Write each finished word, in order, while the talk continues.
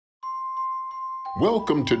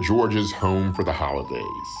Welcome to Georgia's Home for the Holidays.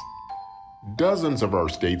 Dozens of our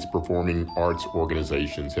state's performing arts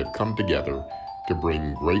organizations have come together to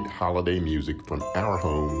bring great holiday music from our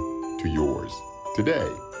home to yours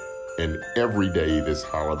today and every day this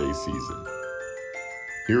holiday season.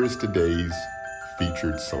 Here is today's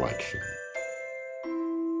featured selection.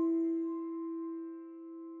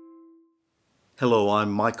 Hello,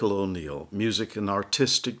 I'm Michael O'Neill, Music and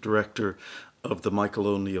Artistic Director of the Michael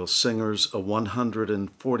O'Neill Singers, a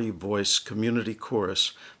 140-voice community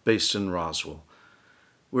chorus based in Roswell.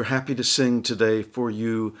 We're happy to sing today for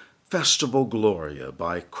you Festival Gloria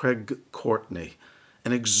by Craig Courtney,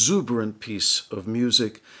 an exuberant piece of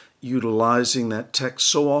music utilizing that text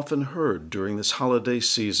so often heard during this holiday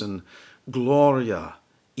season, Gloria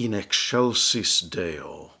in excelsis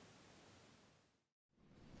Deo.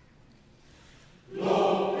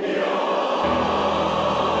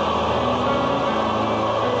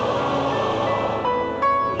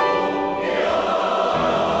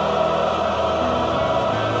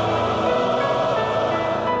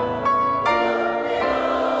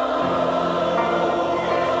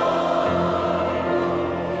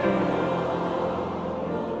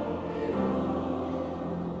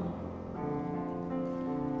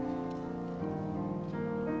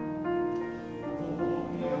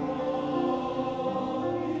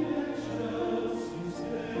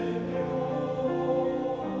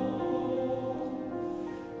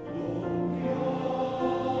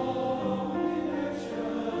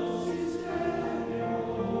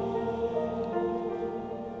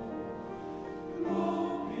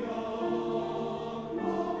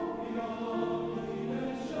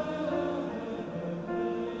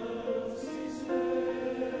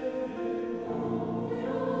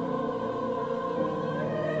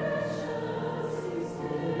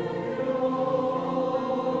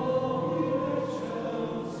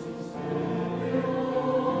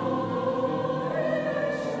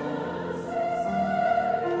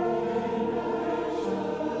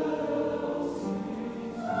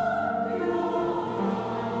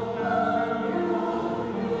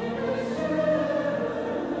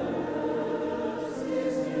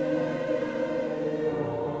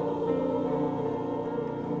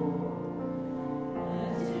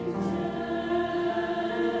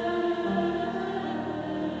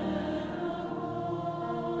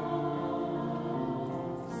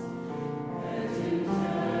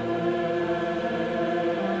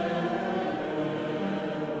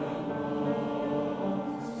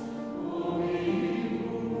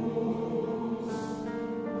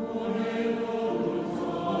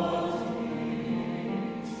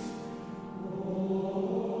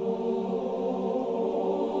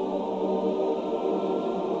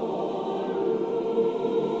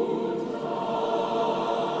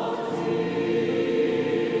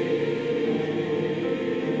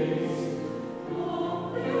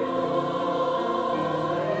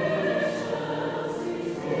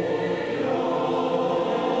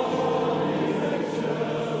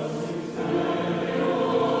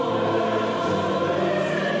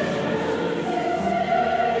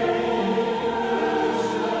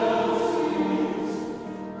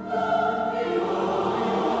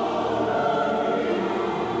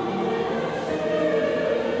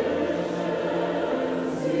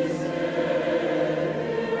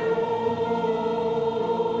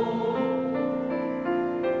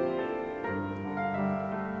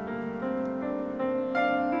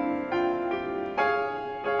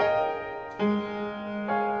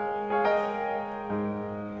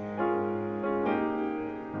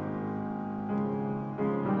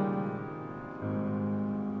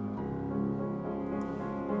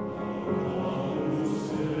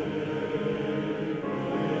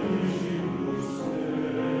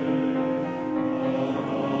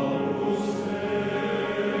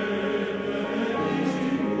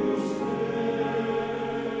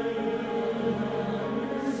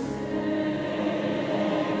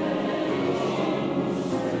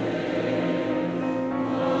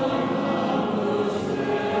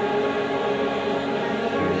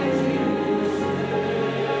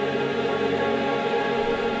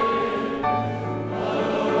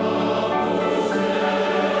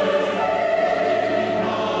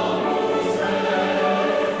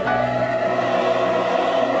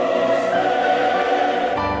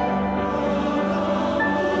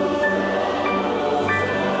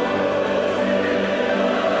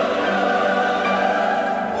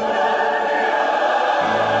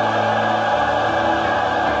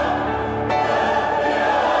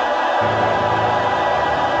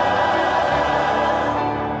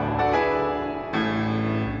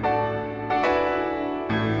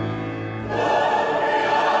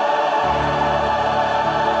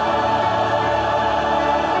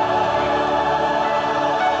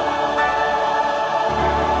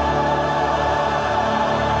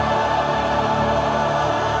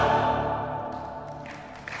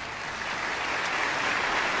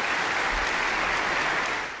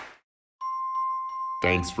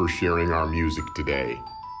 Thanks for sharing our music today.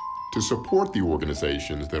 To support the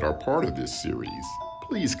organizations that are part of this series,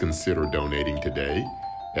 please consider donating today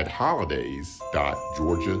at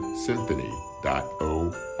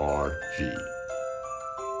holidays.georgiasymphony.org.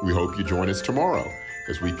 We hope you join us tomorrow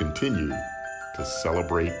as we continue to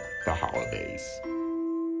celebrate the holidays.